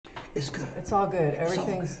It's good. It's all good.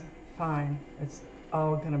 Everything's fine. It's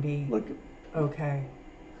all gonna be okay.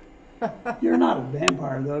 You're not a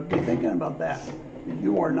vampire, though. Be thinking about that.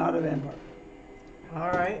 You are not a vampire. All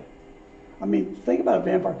right. I mean, think about a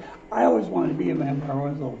vampire. I always wanted to be a vampire when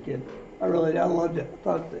I was a little kid. I loved it. I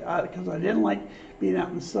thought, because I didn't like being out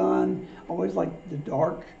in the sun. I always liked the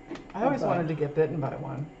dark. I always wanted to get bitten by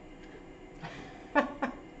one.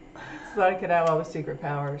 So I could have all the secret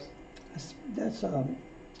powers. That's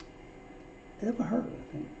it would hurt,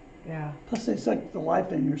 I think. Yeah. Plus, they suck the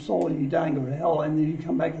life in your soul, and you die and go to hell, and then you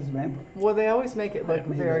come back as a vampire. Well, they always make it look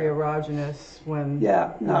very erogenous when.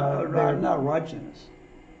 Yeah, not erogenous.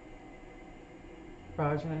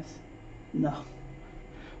 Erogenous. No.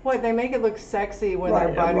 What, they make it look sexy when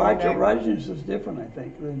they're biting your neck? Erogenous is different, I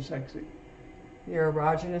think, than sexy. Your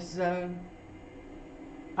erogenous zone?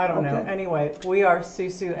 I don't know. Anyway, we are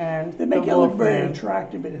Susu and They make it look very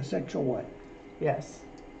attractive in a sexual way. Yes.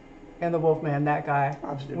 And the Wolfman, that guy.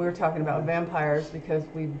 Absolutely. We were talking about vampires because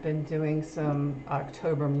we've been doing some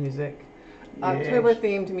October music. Yes.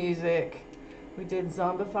 October-themed music. We did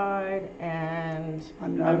Zombified and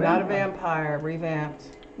I'm Not a Vampire,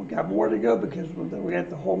 revamped. We got more to go because we got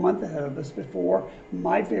the whole month ahead of us before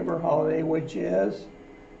my favorite holiday, which is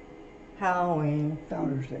Halloween.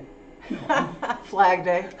 Founder's Day. Flag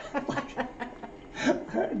Day.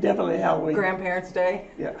 Definitely Halloween. Grandparents' Day.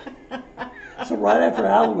 Yeah. So right after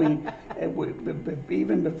Halloween,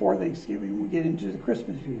 even before Thanksgiving, we get into the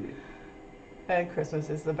Christmas music. And Christmas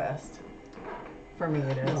is the best. For me,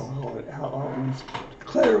 it is. Halloween's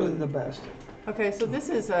clearly the best. Okay, so this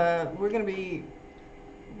is we're going to be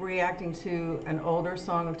reacting to an older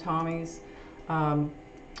song of Tommy's,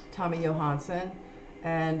 Tommy Johansson,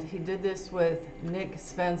 and he did this with Nick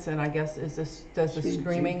Svensson. I guess does the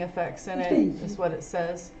screaming effects in it? Is what it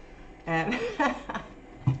says, and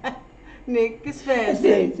Nick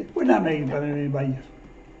Svensson. We're not making fun of anybody.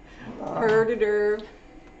 Herder,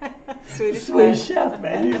 Swedish chef,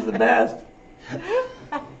 man, he's the best.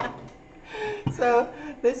 So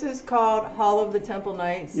this is called Hall of the Temple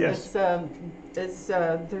Knights. Yes.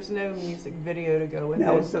 There's no music video to go with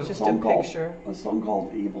No, it. it's just a picture. A song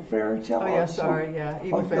called Evil Fairytale. Oh yeah, sorry, yeah,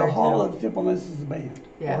 Evil Fairytale. The Hall of the Temple Knights is the band,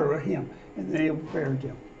 or him, and the Evil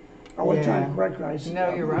Fairytale. I was trying to correct guys.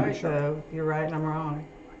 No, you're right though. You're right and I'm wrong.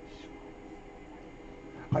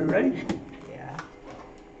 Are you ready? Yeah.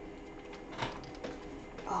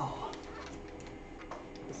 Oh.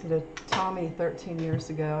 So the Tommy 13 years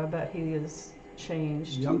ago, I bet he has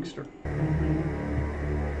changed. Youngster.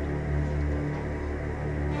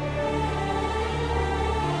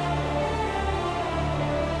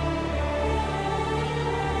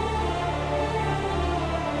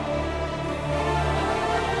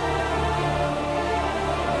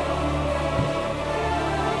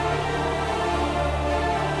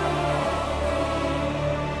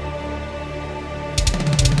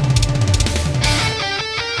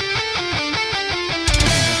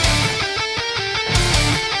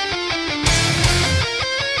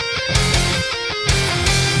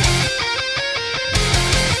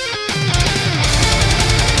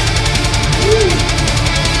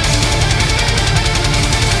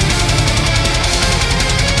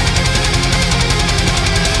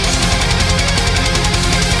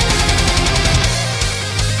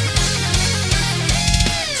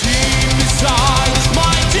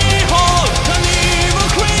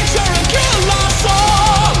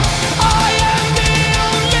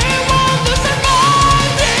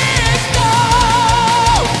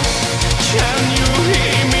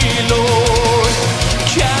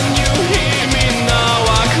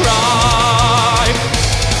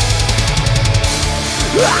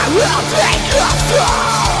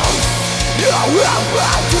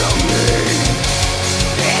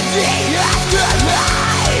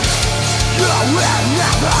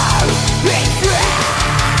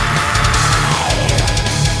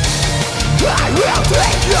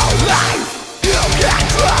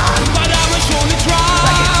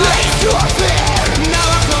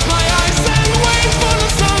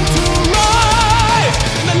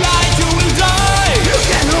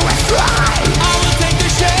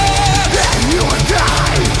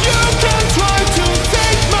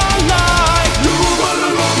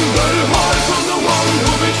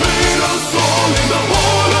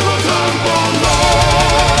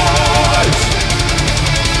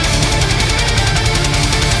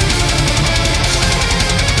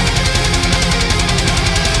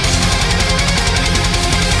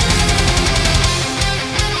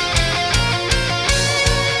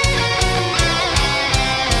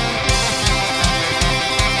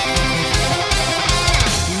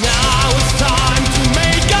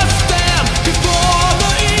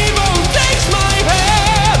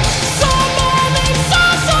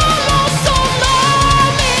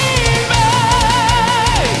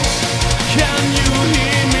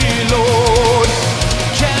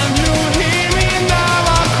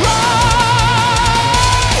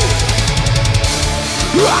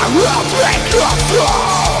 will take your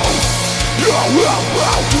soul. You will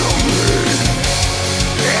bow to me.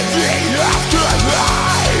 In the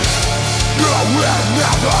afterlife, you will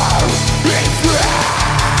never be free.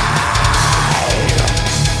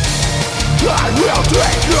 I will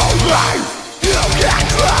take your life. You can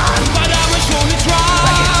run, but I will surely try.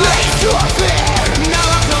 I can taste your fear. Now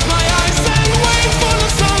I close my eyes and wait for the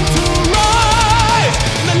sun to rise.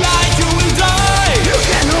 In the light you will die. You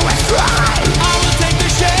can always try. I will take the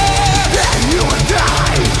share. Then you will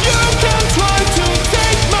die. You can try to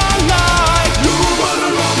take my life. You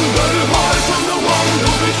better run, better hide from the one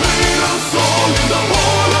who betrayed us all in the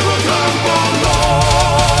hall of the temple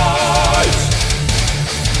lights.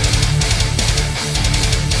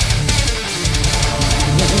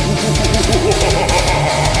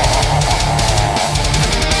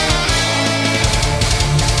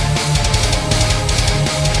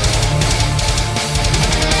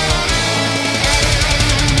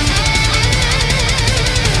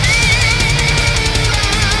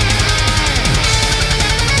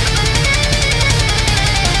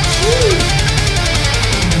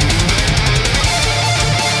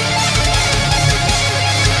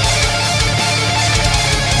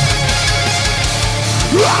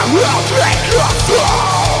 I will take your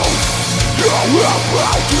soul. You will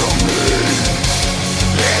bow to me.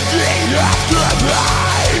 In the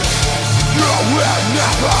afterlife, you will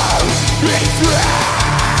never be free.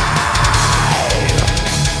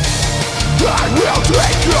 I will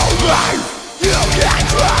take your life. You can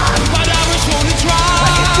run, but I will surely try.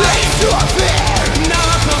 I can taste your fear. Now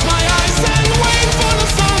I close my eyes and wait for the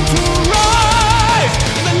sun to rise.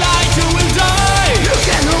 In the light you will die. You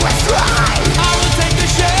can always try. I will take the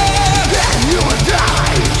share. Then you will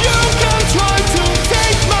die. You can try to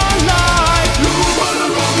take my life. You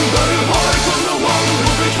better run, better hide from the one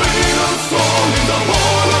who betrayed us all in the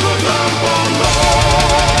hall of the temple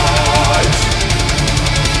lights.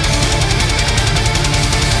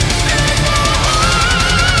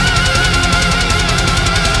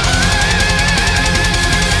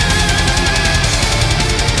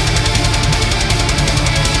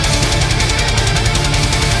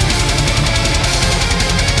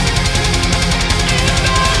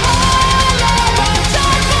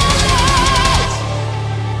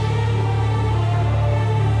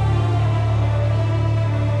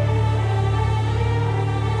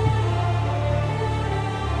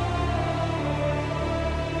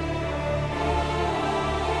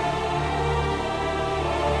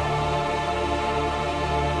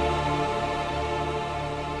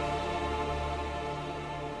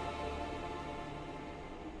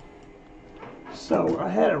 So I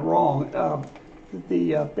had it wrong.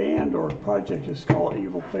 The band or project is called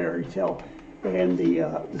Evil Fairytale, and the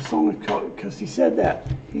song is called, because he said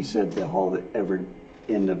the whole every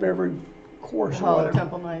end of every course or Hall of whatever.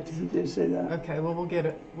 Temple Nights. He did say that. Okay, well we'll get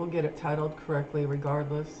it titled correctly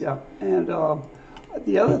regardless. Yeah, and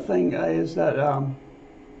the other thing is that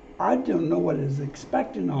I don't know what is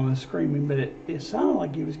expecting on the screaming, but it sounded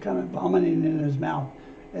like he was kind of vomiting in his mouth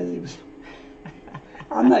as he was.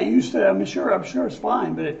 I'm not used to it. I'm sure it's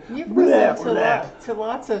fine, but You've listened to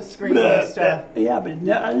lots of screaming stuff. Yeah, but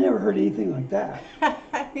I never heard anything like that.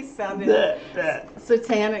 He sounded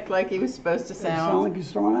satanic, like he was supposed to It sounded sound. like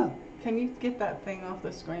he's throwing up. Can you get that thing off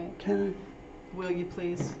the screen? Can Will you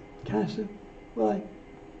please? I say, well,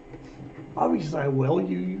 obviously I will.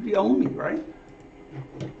 You own me, right?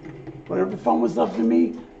 Whatever fun was left to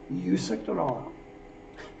me, you sucked it all out.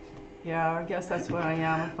 Yeah, I guess that's what I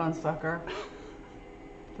am, a fun sucker.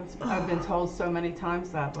 I've been told so many times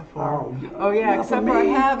that before. Oh yeah, except for I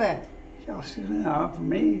haven't. Yeah, not for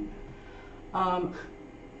me.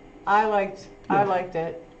 I liked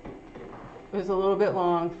it. It was a little bit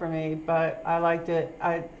long for me, but I liked it.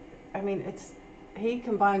 I mean, he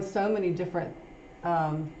combined so many different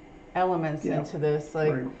elements into this,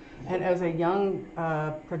 like, right. And as a young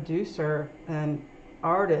producer and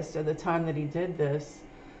artist at the time that he did this,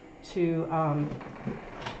 to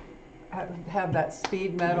have that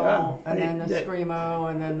speed metal, and then the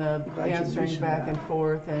screamo, and then the answering back and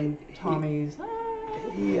forth, and Tommy's.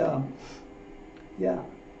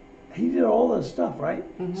 He did all that stuff, right?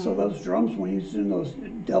 Mm-hmm. So those drums, when he was doing those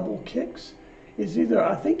double kicks, is either,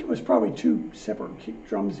 I think it was probably two separate kick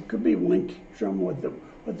drums. It could be one kick drum with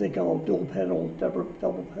what they call dual pedal, double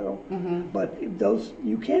pedal. Mm-hmm. But those,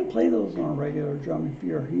 you can't play those on a regular drum if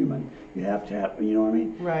you're a human. You have to have, you know what I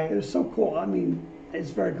mean? Right. It was so cool. I mean,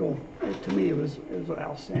 it's very cool. To me, it was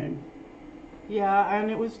outstanding. Yeah, and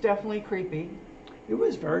it was definitely creepy. It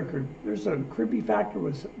was very creepy. There's a creepy factor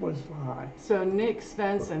was high. So Nick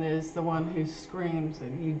Svensson is the one who screams,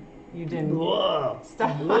 and You didn't. Blah,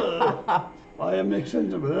 Stop. blah. I am mixing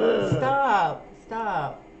the blah.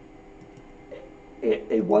 Stop.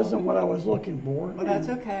 It wasn't what I was looking for. Well, that's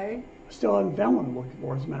okay. Still haven't found what I'm looking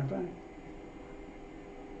for, as a matter of fact.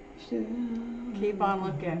 Keep on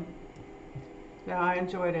looking. Yeah, I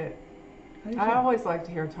enjoyed it. I I always like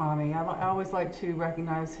to hear Tommy. I always like to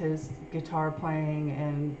recognize his guitar playing,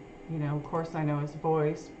 and you know, of course, I know his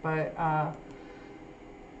voice, but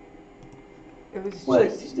it was Well,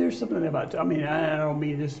 just there's something about, I mean, I don't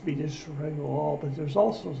mean this to be disrespectful at all, but there's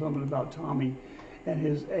also something about Tommy and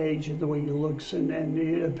his age and the way he looks, and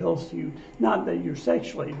it appeals to you. Not that you're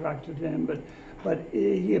sexually attracted to him, but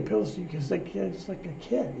he appeals to you because the kid's like a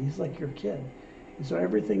kid. He's like your kid. And so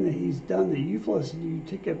everything that he's done that you've listened to,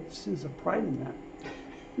 you take a sense of pride in that.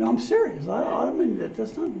 No, I'm serious. I mean,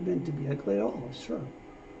 that's not meant to be ugly at all, sure.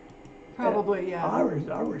 probably, yeah. I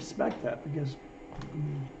respect that because,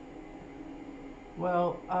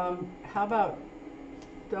 Well, how about,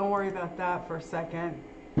 don't worry about that for a second,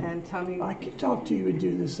 and tell me. I could talk to you and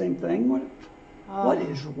do the same thing. What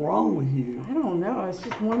is wrong with you? I don't know. I was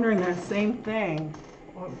just wondering that same thing.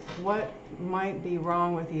 What might be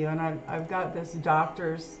wrong with you? And I've got this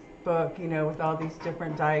doctor's book, you know, with all these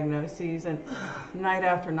different diagnoses, and night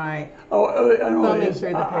after night, Oh, I know what thumbing it is.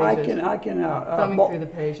 through the I pages. can. thumbing through the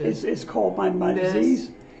pages. It's called my This,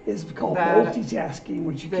 disease. It's called that, multitasking,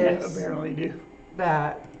 which you can't this. apparently do.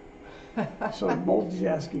 That. So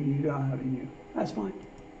multitasking, you don't have to do. That's fine.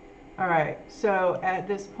 All right. So at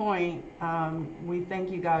this point, we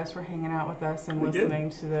thank you guys for hanging out with us and We did. listening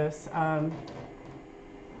to this.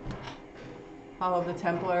 Hollow the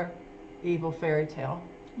Templar, Evil Fairytale.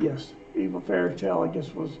 Yes, Evil Fairytale, I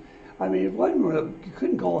guess was. I mean, it wasn't. You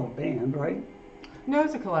couldn't call it a band, right? No,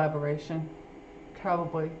 it's a collaboration,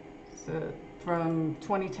 probably. So from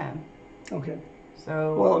 2010. Okay.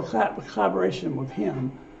 So Well, a collaboration with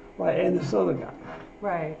him, right, and this other guy.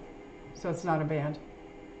 right. So it's not a band.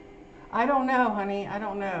 I don't know, honey. I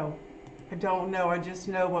don't know. I don't know. I just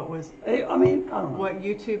know what was I mean, I don't know. what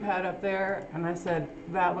YouTube had up there, and I said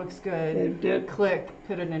that looks good. It did. Click,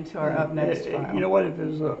 put it into our up next file. You know what? If it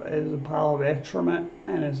was a pile of excrement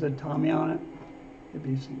and it said Tommy on it, it'd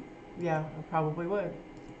be seen. Yeah, I probably would.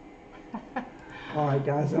 All right,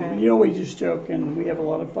 guys. Okay. You know, we just joke and we have a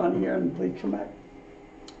lot of fun here, and please come back.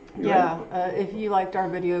 You Yeah, ready? if you liked our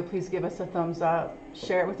video, please give us a thumbs up,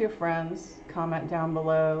 share it with your friends, comment down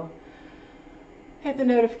below, hit the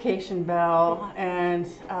notification bell, and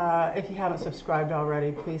if you haven't subscribed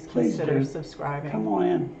already, please Please consider do. subscribing. Come on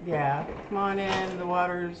in. Yeah, come on in. The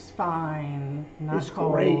water's fine, not It's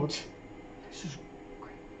cold. great. This is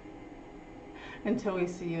Until we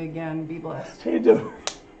see you again, be blessed. Hey, do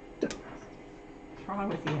What's wrong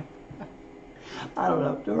with you? I don't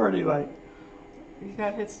know. Do her anyway. You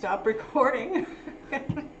gotta hit stop recording.